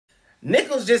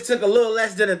Nichols just took a little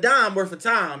less than a dime worth of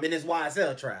time in his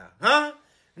YSL trial. Huh?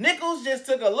 Nichols just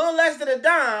took a little less than a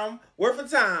dime worth of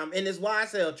time in his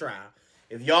YSL trial.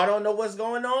 If y'all don't know what's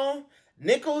going on,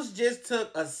 Nichols just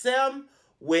took a 7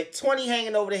 with 20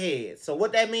 hanging over the head. So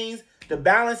what that means, the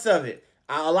balance of it.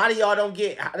 A lot of y'all don't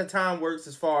get how the time works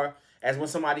as far as when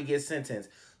somebody gets sentenced.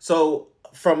 So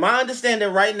from my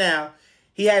understanding right now,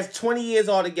 he has 20 years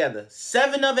altogether.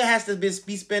 7 of it has to be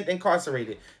spent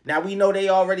incarcerated. Now, we know they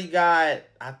already got,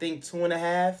 I think,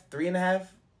 2.5, 3.5,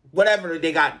 whatever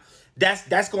they got.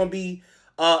 That's going to be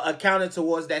accounted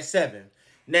towards that 7.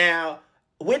 Now,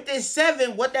 with this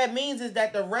 7, what that means is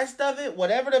that the rest of it,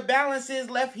 whatever the balance is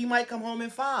left, he might come home in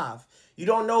 5. You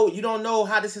don't know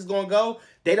how this is going to go.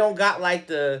 They don't got like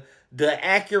the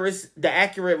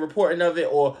accurate reporting of it,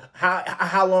 or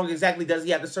how long exactly does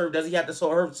he have to serve? Does he have to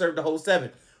serve the whole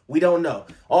 7? We don't know.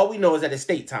 All we know is that it's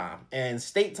state time. And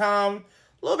state time,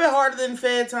 a little bit harder than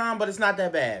fed time, but it's not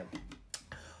that bad.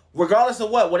 Regardless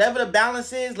of whatever the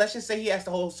balance is, let's just say he has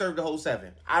to serve the whole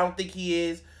 7. I don't think he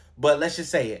is, but let's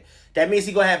just say it. That means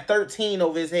he's going to have 13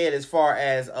 over his head as far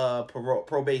as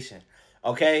probation.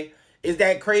 Okay? Is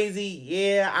that crazy?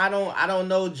 Yeah, I don't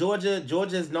know. Georgia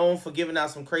is known for giving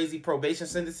out some crazy probation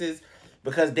sentences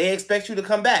because they expect you to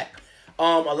come back.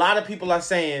 A lot of people are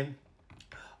saying,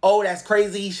 oh, that's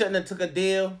crazy, he shouldn't have took a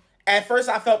deal. At first,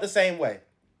 I felt the same way.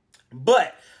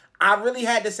 But I really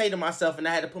had to say to myself, and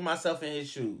I had to put myself in his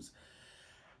shoes,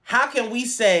 how can we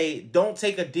say don't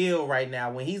take a deal right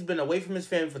now when he's been away from his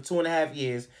family for 2.5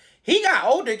 years? He got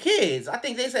older kids. I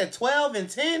think they said 12 and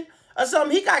 10 or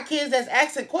something. He got kids that's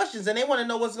asking questions, and they want to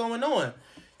know what's going on.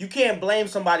 You can't blame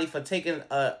somebody for taking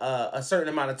a certain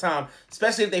amount of time,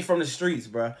 especially if they from the streets,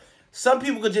 bro. Some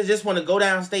people could just want to go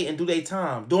downstate and do their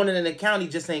time. Doing it in the county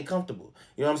just ain't comfortable.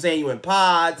 You know what I'm saying? You in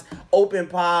pods, open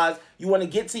pods. You want to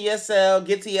get to your cell,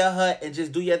 get to your hut, and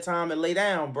just do your time and lay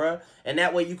down, bruh. And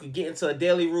that way you could get into a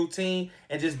daily routine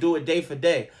and just do it day for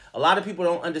day. A lot of people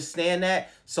don't understand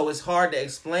that, so it's hard to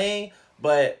explain.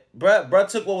 But bruh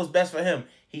took what was best for him.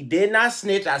 He did not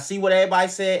snitch. I see what everybody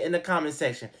said in the comment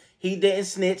section. He didn't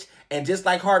snitch. And just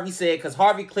like Harvey said, because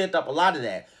Harvey cleared up a lot of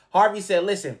that. Harvey said,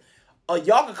 listen,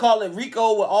 y'all can call it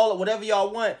RICO with all of whatever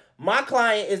y'all want. My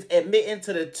client is admitting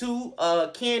to the 2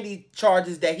 candy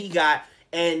charges that he got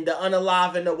and the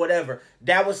unalive or whatever.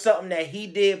 That was something that he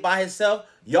did by himself.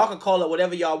 Y'all can call it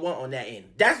whatever y'all want on that end.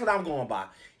 That's what I'm going by.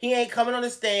 He ain't coming on the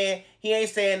stand. He ain't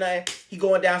saying nothing. He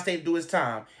going downstate to do his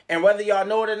time. And whether y'all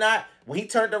know it or not, when he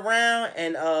turned around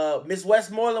and Miss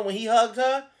Westmoreland, when he hugged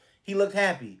her, he looked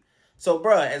happy. So,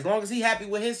 bruh, as long as he happy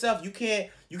with himself, you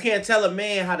can't tell a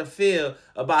man how to feel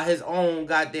about his own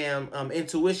goddamn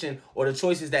intuition or the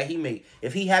choices that he made.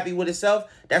 If he happy with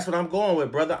himself, that's what I'm going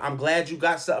with, brother. I'm glad you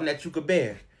got something that you could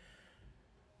bear.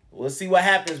 We'll see what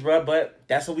happens, bruh, but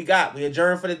that's what we got. We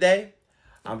adjourn for the day.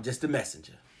 I'm just a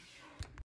messenger.